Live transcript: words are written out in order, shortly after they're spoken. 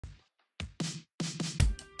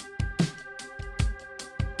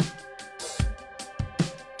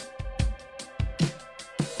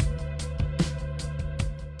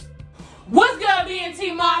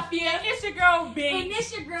TNT Mafia. It's your girl, Binks. And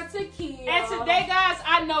it's your girl, Takeeya. And today, guys,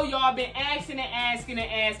 I know y'all been asking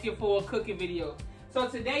for a cooking video. So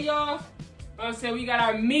today, y'all, we got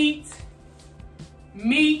our meat.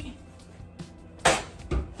 We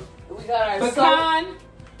got our pecan.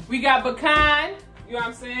 We got pecan. You know what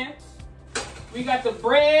I'm saying? We got the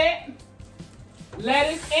bread,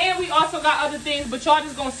 lettuce, and we also got other things, but y'all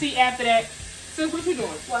just gonna see after that. Sis, what you doing?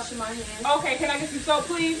 Washing my hands. Okay, can I get some soap,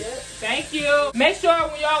 please? Yep. Thank you. Make sure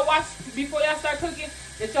when y'all wash, before y'all start cooking,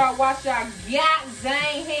 that y'all wash y'all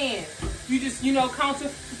goddamn hands. You just, count to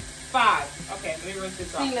 5. Okay, let me rinse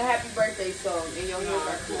this off. Sing the happy birthday song and your hands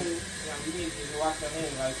are clean. Yeah, we need to wash our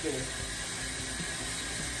hands right there.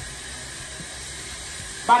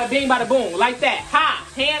 Bada bing, bada boom, like that. Ha!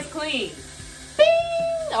 Hands clean.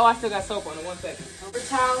 Bing! Oh, I still got soap on it. 1 second. Paper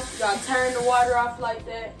towel, y'all turn the water off like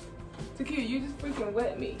that. Takeeya, you just freaking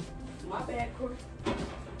wet me. My bad, Corey.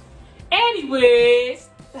 Anyways.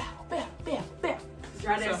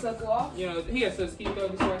 Dry that sucker off. Here, so keep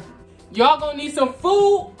going this way. Y'all gonna need some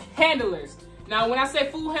food handlers. Now, when I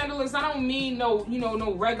say food handlers, I don't mean no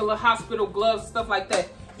regular hospital gloves, stuff like that.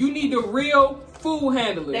 You need the real food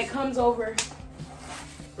handlers. That comes over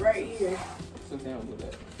right here. Sit down with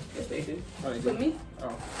that. Yes, they do. Oh, With me?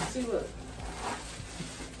 Oh. See, look.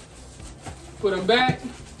 Put them back.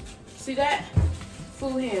 See that?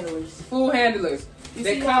 Food handlers. Food handlers.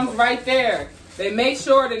 They comes that? right there. They make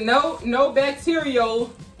sure that no bacteria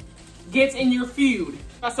gets in your food.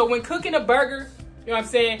 So when cooking a burger, you know what I'm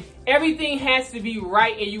saying, everything has to be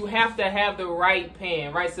right and you have to have the right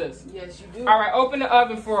pan. Right, sis? Yes, you do. All right, open the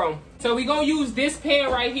oven for them. So we're going to use this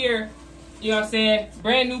pan right here. You know what I'm saying?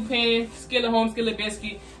 Brand new pan, skillet home, skillet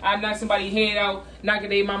biscuit. I knock somebody's head out, knocking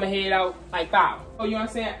their mama head out, like pow. Oh, you know what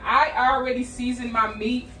I'm saying? I already seasoned my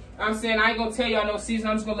meat. I'm saying I ain't gonna tell y'all no season.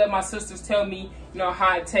 I'm just gonna let my sisters tell me,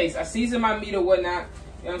 how it tastes. I season my meat or whatnot.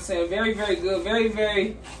 You know what I'm saying? Very, very good. Very,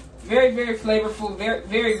 very, very, very flavorful. Very,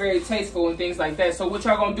 very, very tasteful and things like that. So what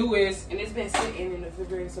y'all gonna do is, and it's been sitting in the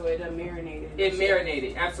refrigerator so it done marinated. It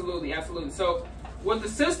marinated. Absolutely, absolutely. So with the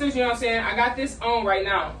sisters, you know what I'm saying? I got this on right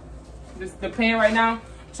now. The pan right now.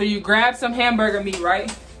 So you grab some hamburger meat,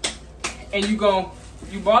 right? And you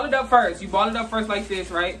ball it up first. You ball it up first like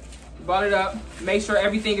this, right? Ball it up, make sure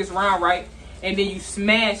everything is round, right? And then you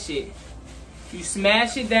smash it. You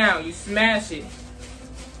smash it down, you smash it.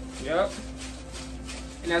 Yep.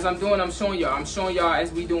 And as I'm doing, I'm showing y'all. I'm showing y'all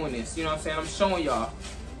as we doing this. You know what I'm saying? I'm showing y'all.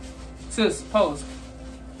 Sis, pose.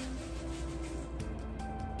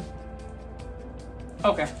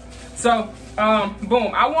 Okay. So,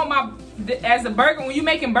 boom. I want as a burger, when you're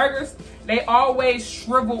making burgers, they always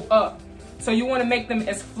shrivel up. So you want to make them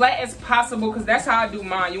as flat as possible, because that's how I do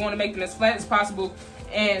mine. You want to make them as flat as possible,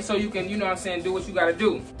 and so you can, do what you got to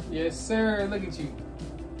do. Yes, sir. Look at you.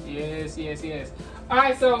 Yes, yes, yes. All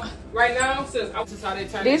right, so right now, sis, this is how they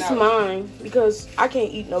turn it out. This is mine, because I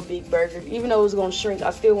can't eat no big burger. Even though it's going to shrink, I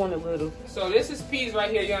still want a little. So this is peas right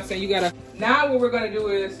here, you know what I'm saying? Now what we're going to do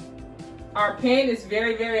is, our pan is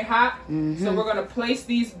very, very hot, so we're going to place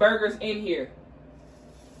these burgers in here.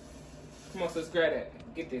 Come on, sis, grab that.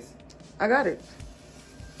 Get this. I got it.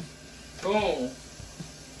 Boom.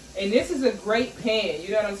 And this is a great pan.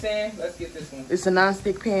 You know what I'm saying? Let's get this one. It's a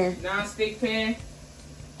non-stick pan. Non-stick pan.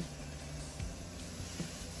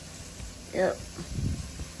 Yep.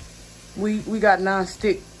 We got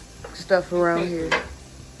non-stick stuff around here.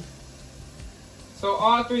 So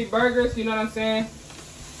all 3 burgers, you know what I'm saying?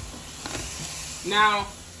 Now,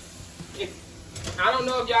 I don't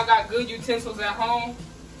know if y'all got good utensils at home,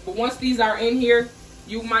 but once these are in here,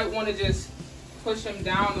 you might want to just push them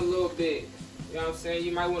down a little bit. You know what I'm saying?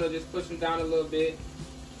 You might want to just push them down a little bit.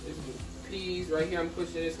 This peas right here, I'm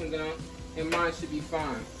pushing this one down, and mine should be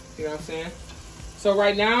fine. You know what I'm saying? So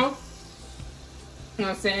right now, you know what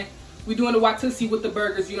I'm saying? We're doing the Watusi with the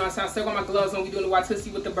burgers. You know what I'm saying? I still got my gloves on. We're doing the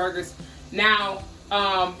Watusi with the burgers. Now,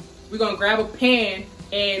 we're going to grab a pan,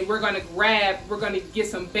 and we're going to get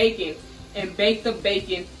some bacon and bake the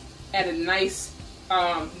bacon at a nice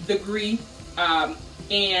degree.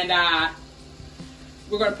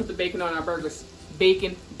 We're gonna put the bacon on our burgers.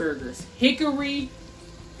 Bacon burgers. Hickory.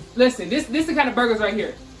 Listen, this is the kind of burgers right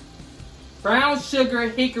here. Brown sugar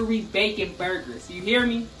hickory bacon burgers. You hear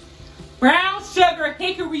me? Brown sugar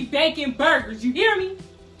hickory bacon burgers. You hear me?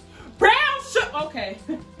 Brown sugar. Okay.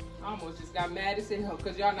 I almost just got mad as hell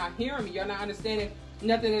because y'all not hearing me. Y'all not understanding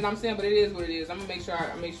nothing that I'm saying, but it is what it is. I'm gonna make sure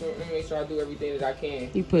I do everything that I can.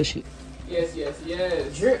 You push it. Yes, yes,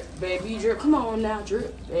 yes. Drip, baby, drip. Come on now,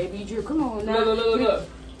 drip, baby, drip. Come on now. Look.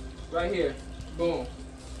 Right here. Boom.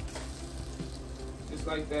 Just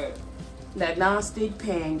like that. That non-stick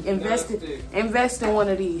pan. Invest in one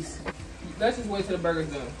of these. let's just wait till the burger's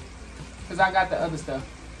done. Cause I got the other stuff.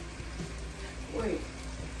 Wait.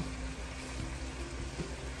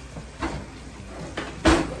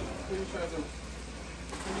 What you trying to do?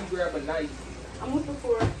 Let me grab a knife. I'm looking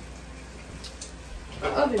for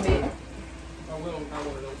an oven mitt. Oh, we don't have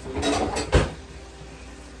one of those.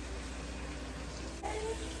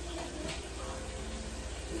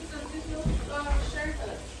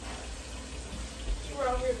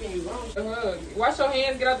 Wash your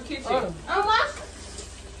hands, get out the kitchen. I'm washing.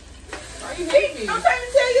 Why you hate me? I'm trying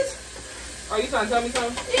to tell you. Are you trying to tell me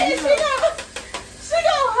something? Yeah, she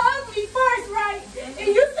gonna hug me first, right? And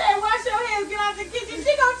you said wash your hands, get out the kitchen.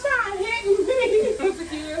 She gonna try and hit me.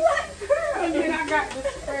 Takeeya. And then I got the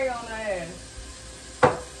spray on her ass.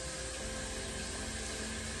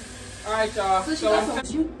 All right, y'all. So she got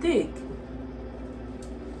some. You thick.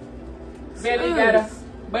 Belly better,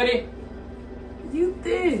 buddy. You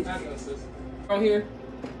thick. I know, sis. On here.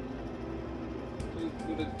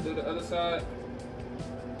 Do the other side.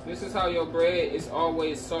 This is how your bread is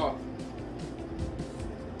always soft.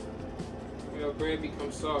 Your bread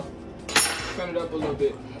becomes soft. Turn it up a little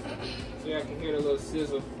bit so y'all can hear the little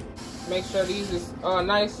sizzle. Make sure these is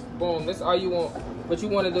nice. Boom. That's all you want. But you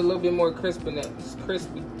want it a little bit more crisp than that. It's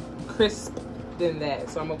crisp than that.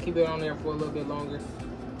 So I'm gonna keep it on there for a little bit longer.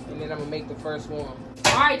 And then I'm gonna make the first one.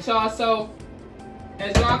 Alright, y'all, so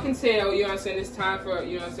as y'all can tell, you know what I'm saying, it's time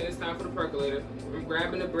for the percolator. I'm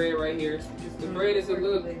grabbing the bread right here. The bread is a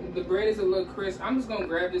little crisp. I'm just gonna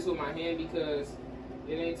grab this with my hand because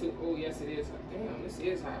it ain't too. Oh yes, it is. Damn, this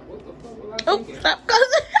is hot. What the fuck was I thinking? Stop.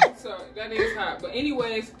 So that is hot. But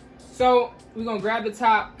anyways, so we're gonna grab the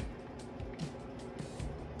top.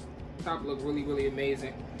 Top look really, really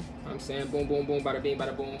amazing. I'm saying boom, boom, boom, bada bing,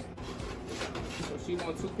 bada boom. So she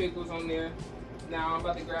want 2 pickles on there. Now I'm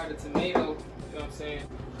about to grab the tomato. You know what I'm saying?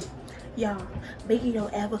 Y'all, Becky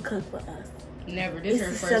don't ever cook for us. Never. This is her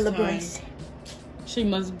It's a first celebration. time.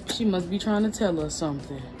 She must be trying to tell us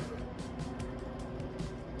something.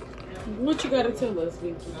 What you gotta tell us,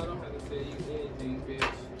 Vicky? I don't have to tell you anything, bitch.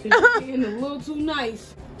 Cause you're being a little too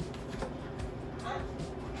nice.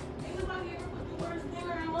 Ain't nobody ever put the worst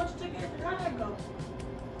dinner and lunch together. How'd that go?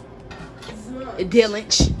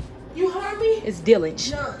 Dillinch. You heard me? It's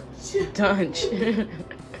Dillinch. Dunch.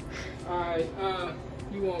 Alright,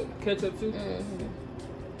 you want ketchup too?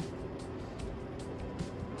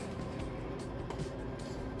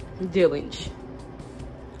 Dillinch.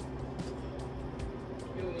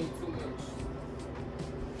 You don't need too much.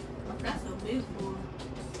 That's a big boy.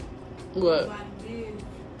 What? Body big.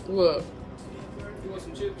 What? You want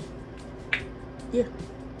some chips? Yeah.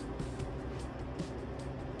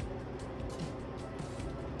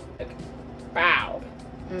 Bow.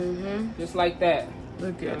 Just like that.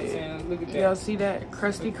 Look You know at what I'm it. saying? Look at that. Y'all see that?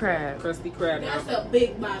 Crusty crab. Crusty crab. That's now. a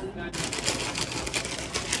big body.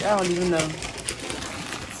 Y'all don't even know.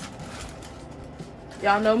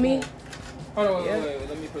 Y'all know me? Hold on, Yeah. wait.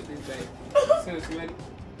 Let me put this back. Since you ready?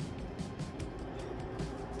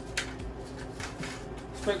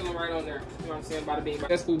 Sprinkle them right on there. You know what I'm saying? Bada bing.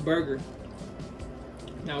 Successful burger.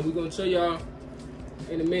 Now we're gonna show y'all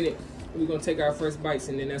in a minute. We're gonna take our first bites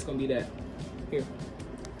and then that's gonna be that. Here.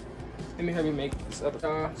 Let me help you make this up.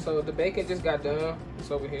 So the bacon just got done.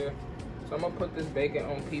 It's over here. So I'm gonna put this bacon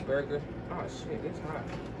on P burger. Oh shit, it's hot.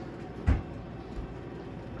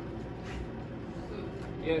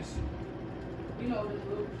 Yes. You know the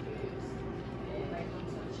little kids. They like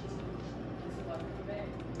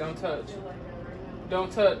don't touch. Don't touch.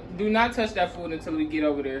 Don't touch. Do not touch that food until we get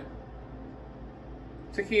over there.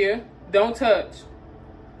 Takeeya, don't touch.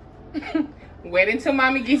 Wait until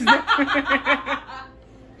mommy gets done.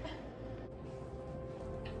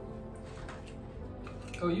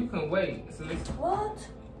 Oh, you can wait. So let's... What?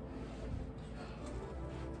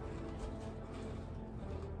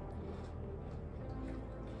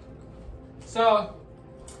 So,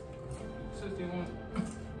 sister, you want...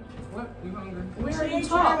 What? You hungry? We She already ain't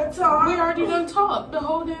trying talked. to talk. We already done talked the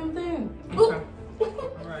whole damn thing. Okay.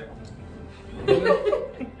 All right. Do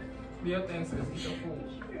your thing, sis. Eat your food.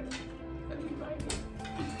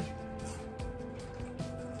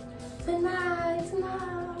 Tonight.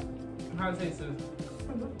 How it taste, sis?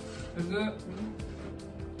 It's good?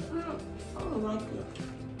 I don't like it.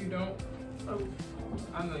 You don't? Oh.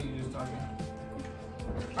 I know you just talking.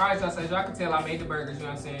 Alright, so as y'all can tell, I made the burgers, you know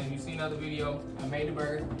what I'm saying? You seen the other video, I made the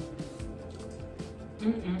burger.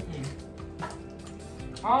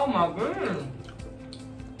 Oh my goodness.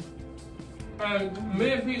 And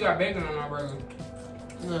me and P got bacon on our burger.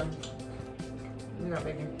 Yeah. We got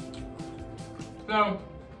bacon. So,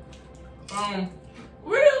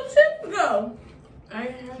 Where did the chips go? I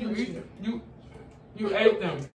ain't had you no eat shit. you ate them.